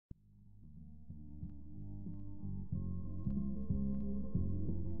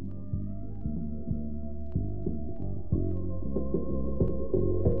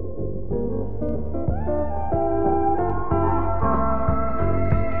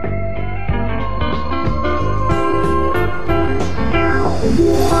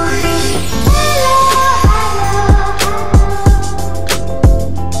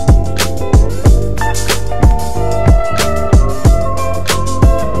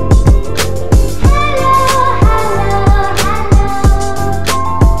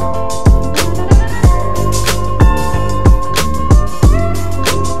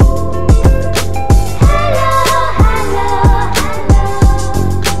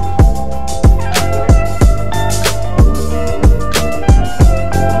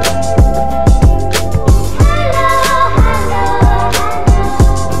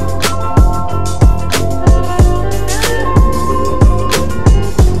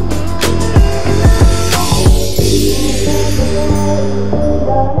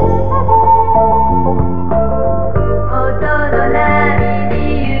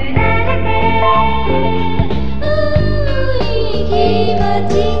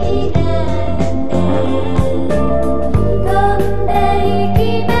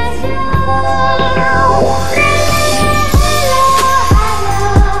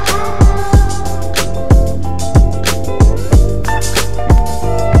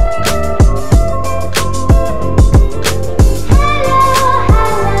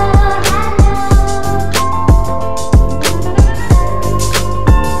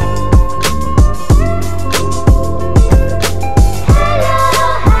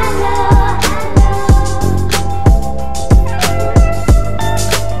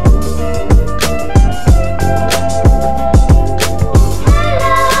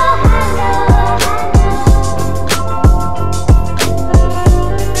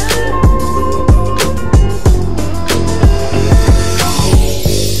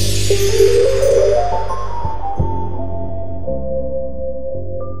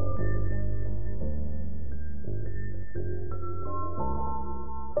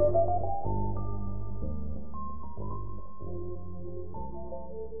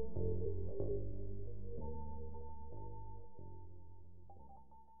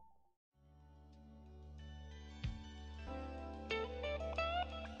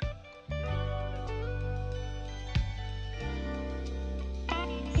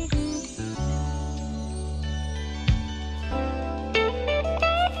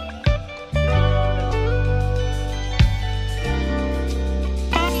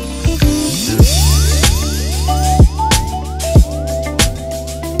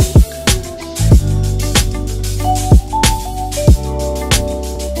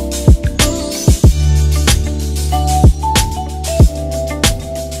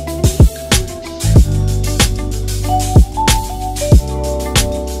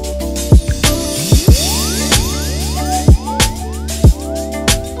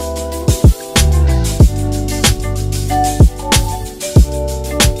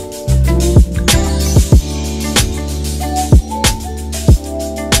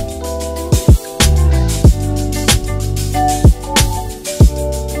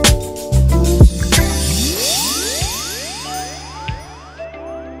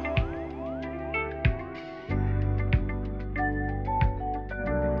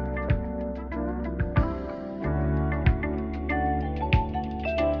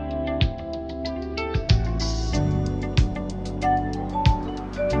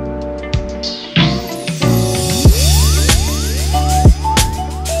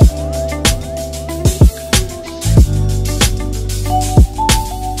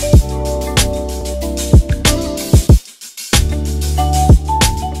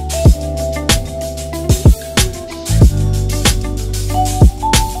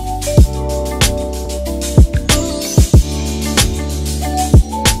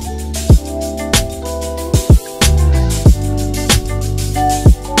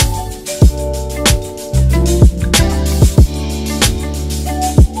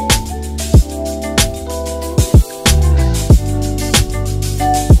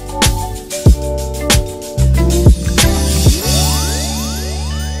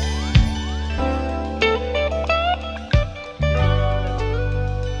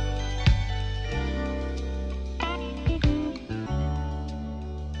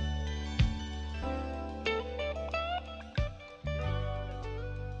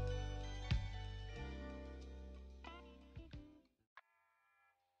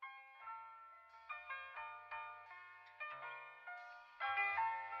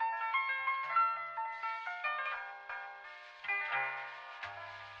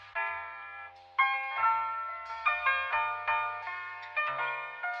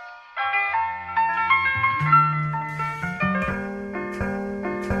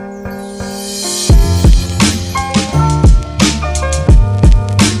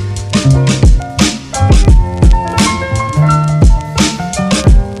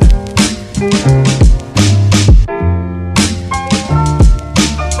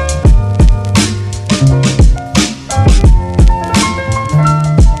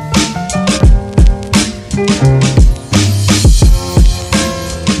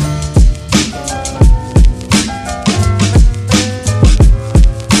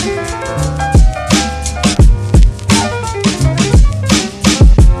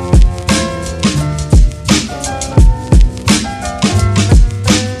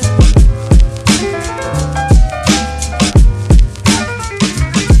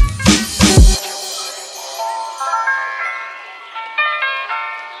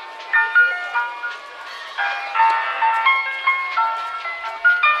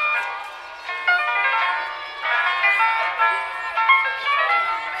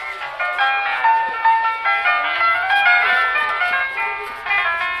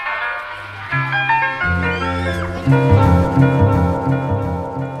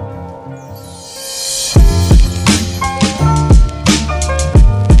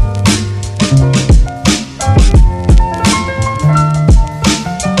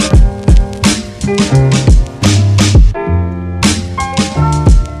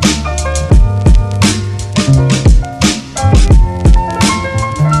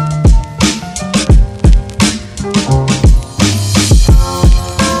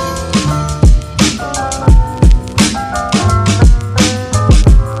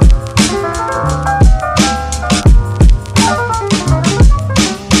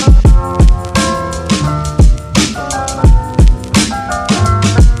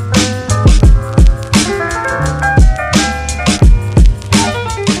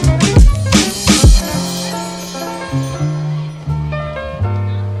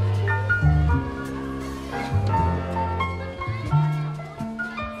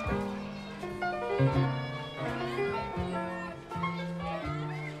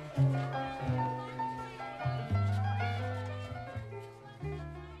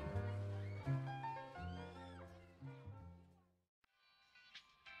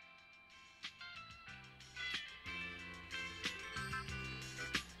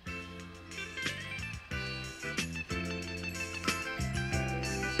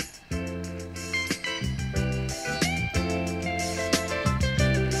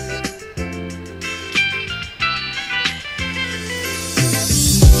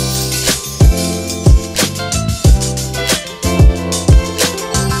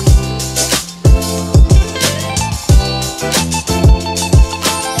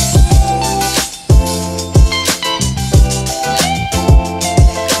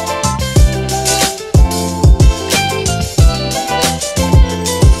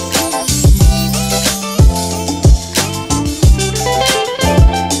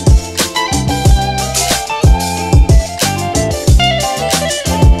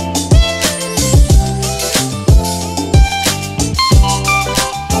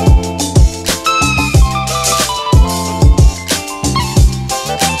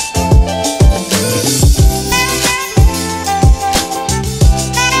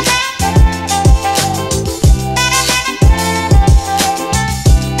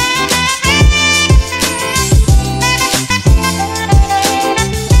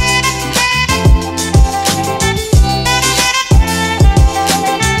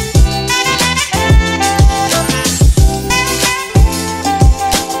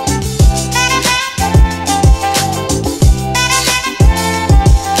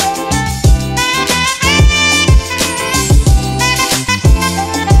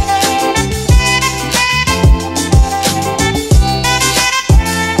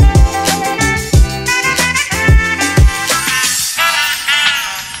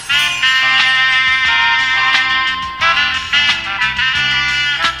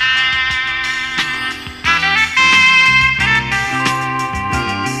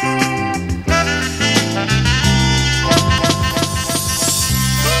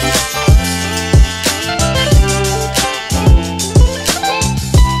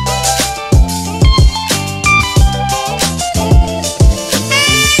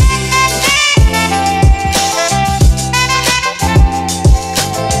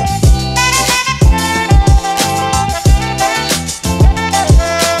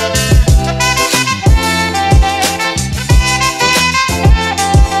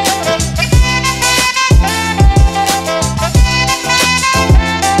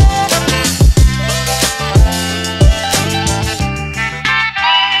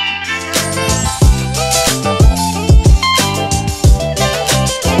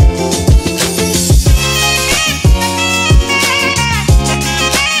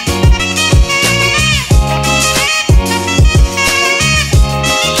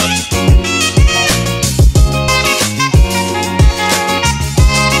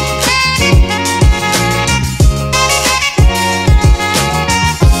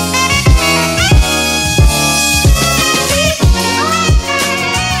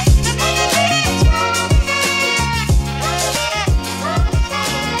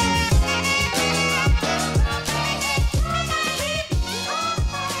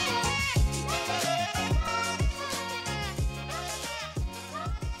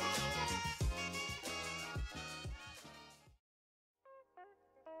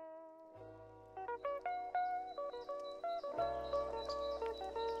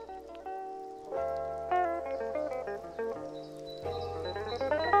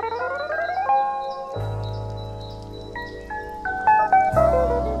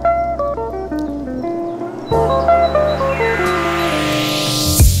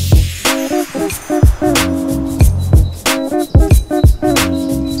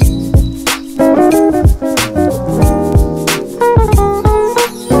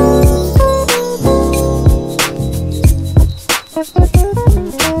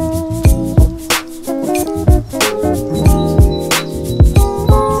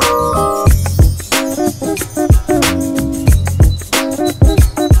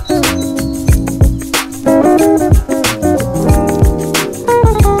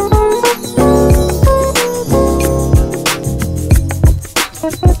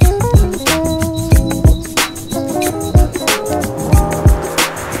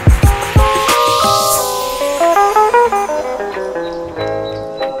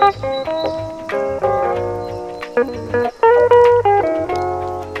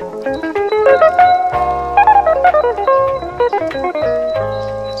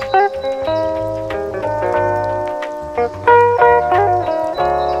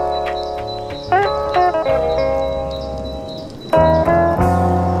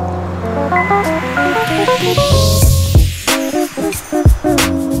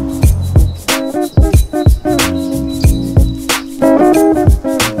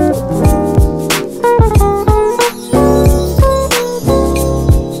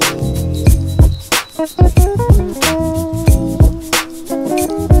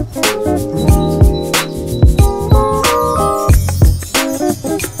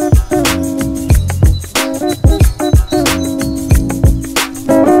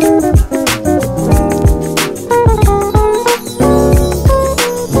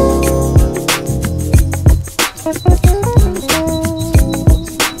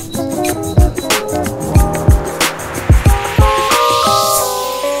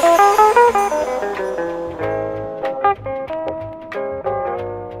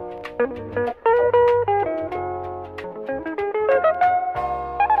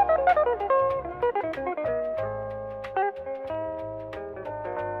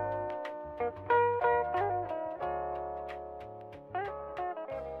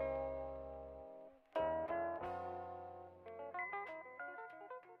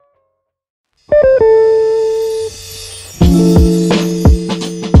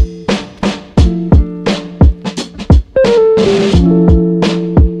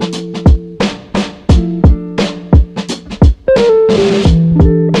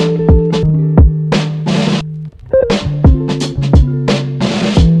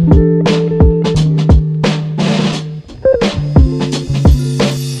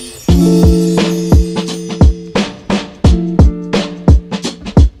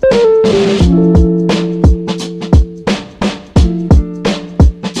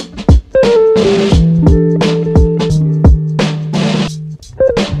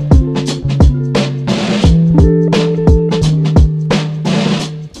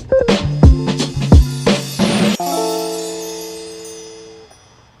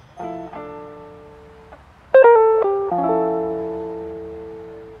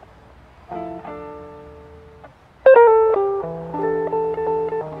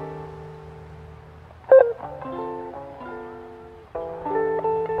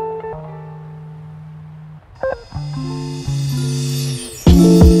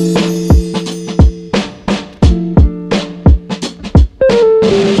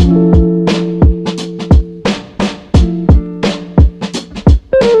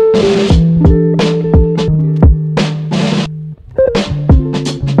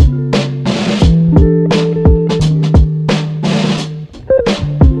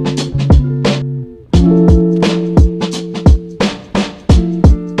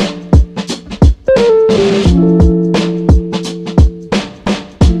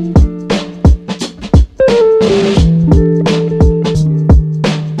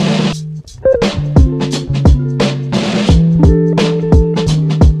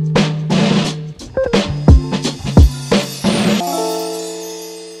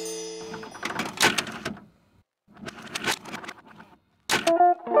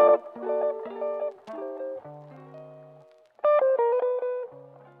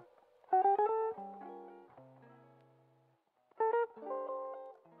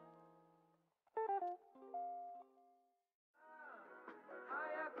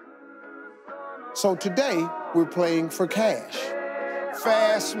So today, we're playing for cash.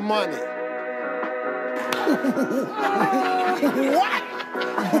 Fast money. What?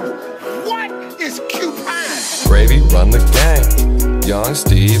 What is coupon? Gravy run the game. Young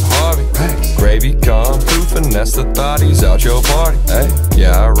Steve Harvey. Hey. Gravy come through, finesse the thotties out your party. Hey.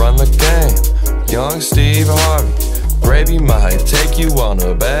 Yeah, I run the game. Young Steve Harvey. Gravy might take you on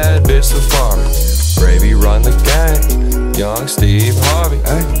a bad bitch safari. Gravy run the game. Young Steve Harvey.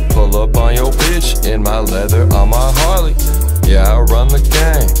 Hey. Pull up on your bitch in my leather on my Harley. Yeah, I run the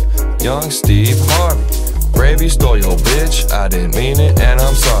game. Young Steve Harvey. Gravy stole your bitch, I didn't mean it and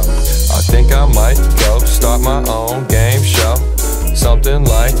I'm sorry. I think I might go start my own game show. Something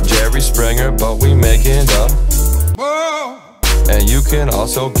like Jerry Springer, but we making up. And you can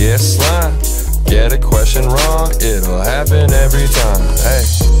also get slime. Get a question wrong, it'll happen every time. Hey,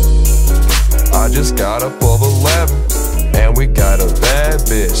 I just got up full 11, and we got a bad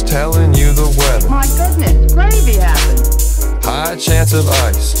bitch telling you the weather. My goodness, gravy happened. High chance of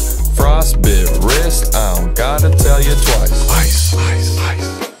ice, frostbit wrist, I don't gotta tell you twice. Ice, ice,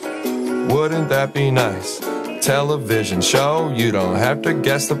 ice. Wouldn't that be nice? Television show, you don't have to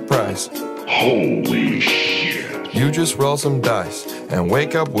guess the price. Holy shit. You just roll some dice and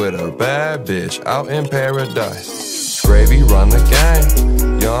wake up with a bad bitch out in paradise. Gravy run the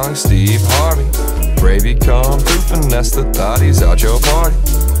game, young Steve Harvey. Gravy come through, finesse the thotties out your party.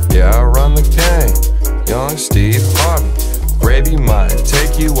 Yeah, I run the game, young Steve Harvey. Gravy might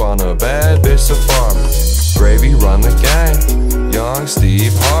take you on a bad bitch safari. Gravy run the game, young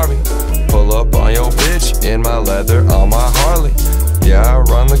Steve Harvey. Pull up on your bitch in my leather on my Harley. Yeah, I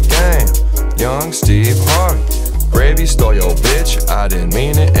run the game, young Steve Harvey. Gravy stole your bitch, I didn't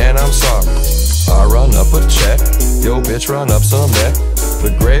mean it and I'm sorry. I run up a check, your bitch run up some neck.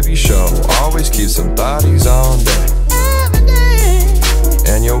 The Gravy show always keeps some thotties on deck.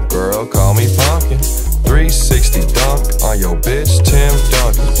 And your girl call me Pumpkin. 360 dunk on your bitch, Tim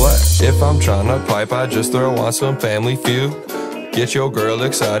Duncan. Black. If I'm tryna pipe, I just throw on some Family Feud. Get your girl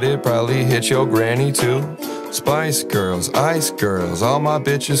excited, probably hit your granny too. Spice Girls, Ice Girls, all my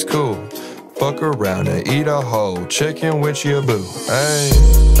bitches cool. Fuck around and eat a whole chicken with your boo. Hey,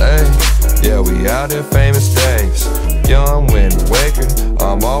 hey, yeah, we out in famous days. Young Wind Waker,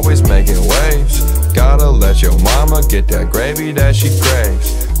 I'm always making waves. Gotta let your mama get that gravy that she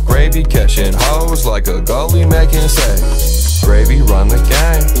craves. Gravy catching hoes like a goalie making saves. Gravy run the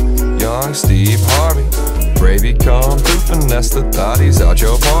game, young Steve Harvey. Gravy come through, finesse the thotties out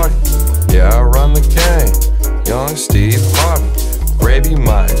your party. Yeah, I run the game, young Steve Harvey. Gravy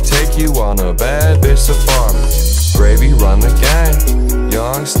might take take you on a bad bitch safari. Gravy run the game,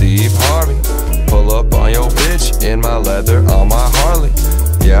 young Steve Harvey. Pull up on your bitch in my leather on my Harley.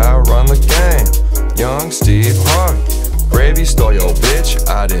 Yeah, I run the game, young Steve Harvey. Gravy stole your bitch,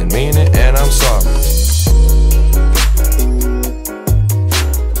 I didn't mean it and I'm sorry.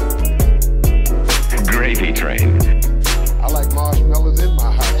 Gravy train. I like marshmallows in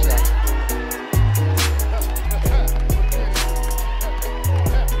my hot shot.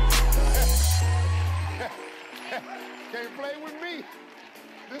 Can't play with me.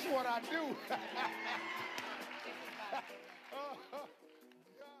 This is what I do.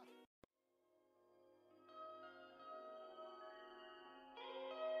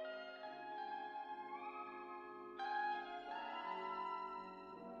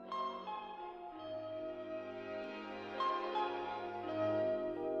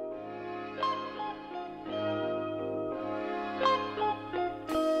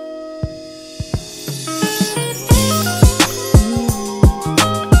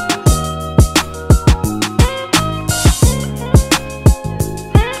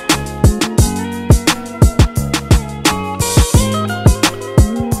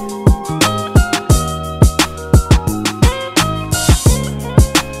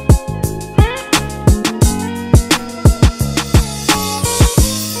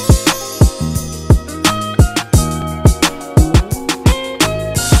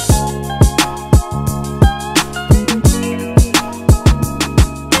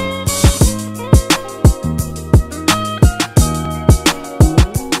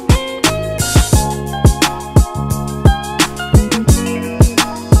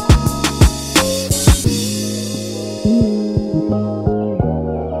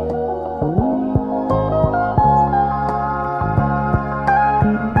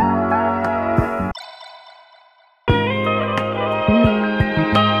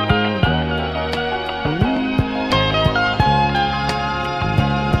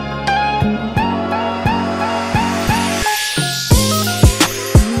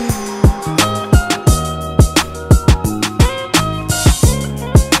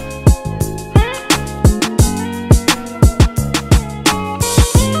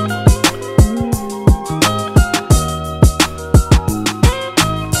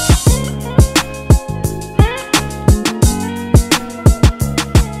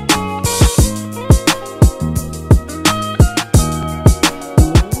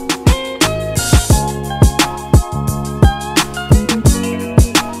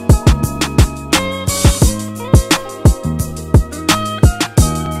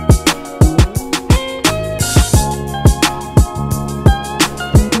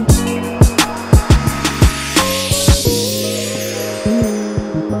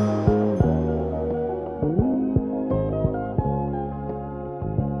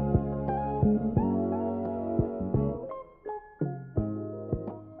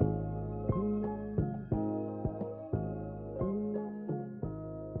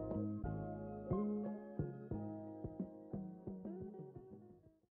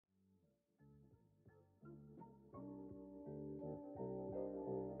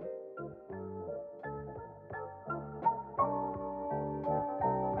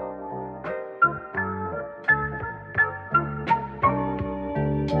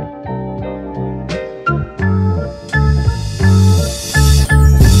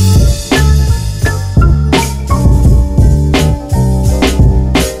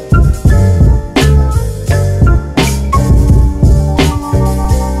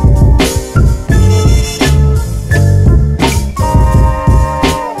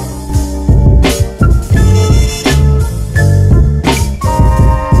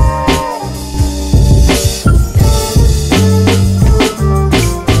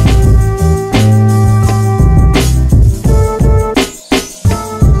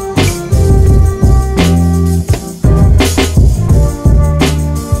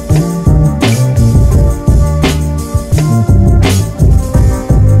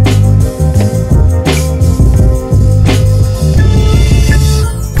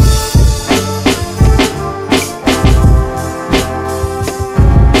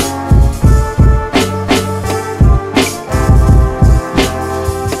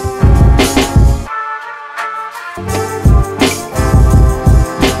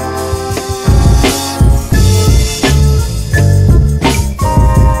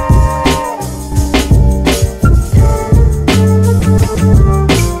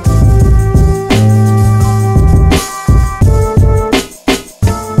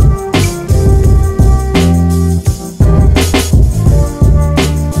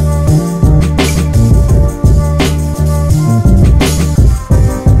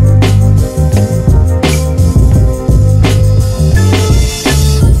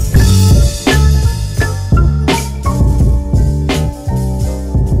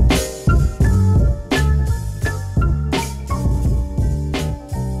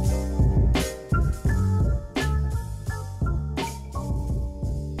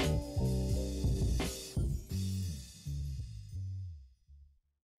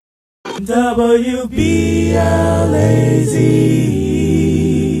 W.B.L.A.Z.E.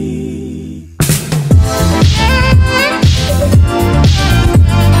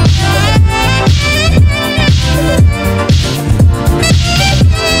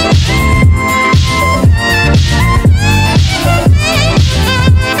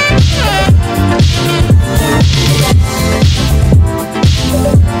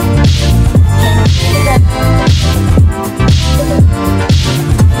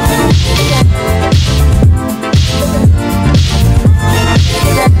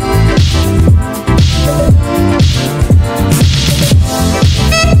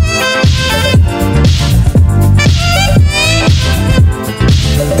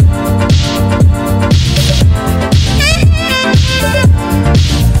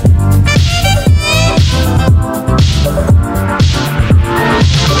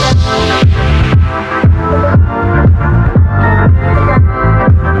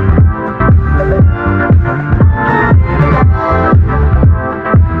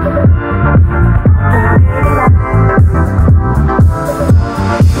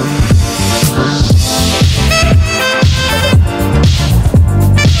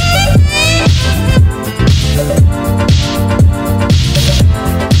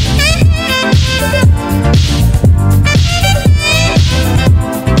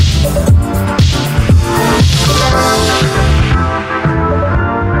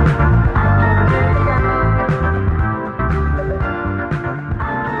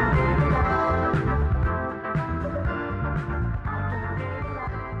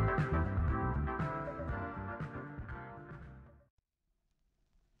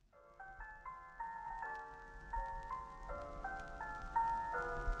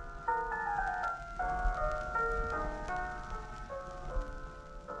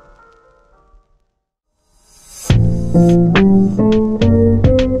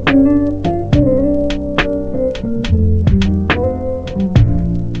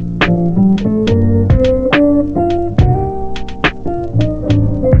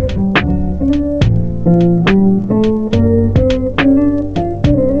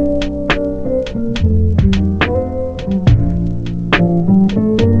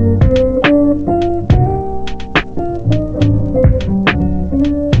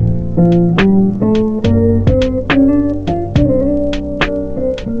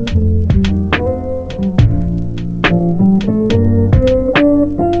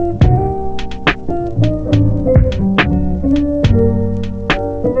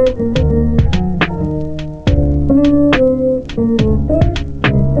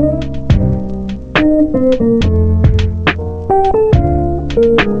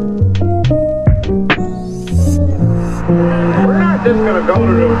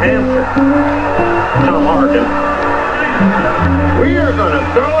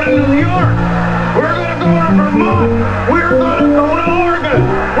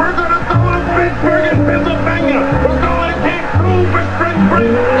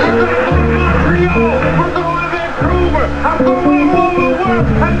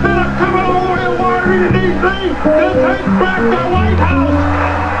 And then I'm coming all the way to Washington, D.C. to take back the White House.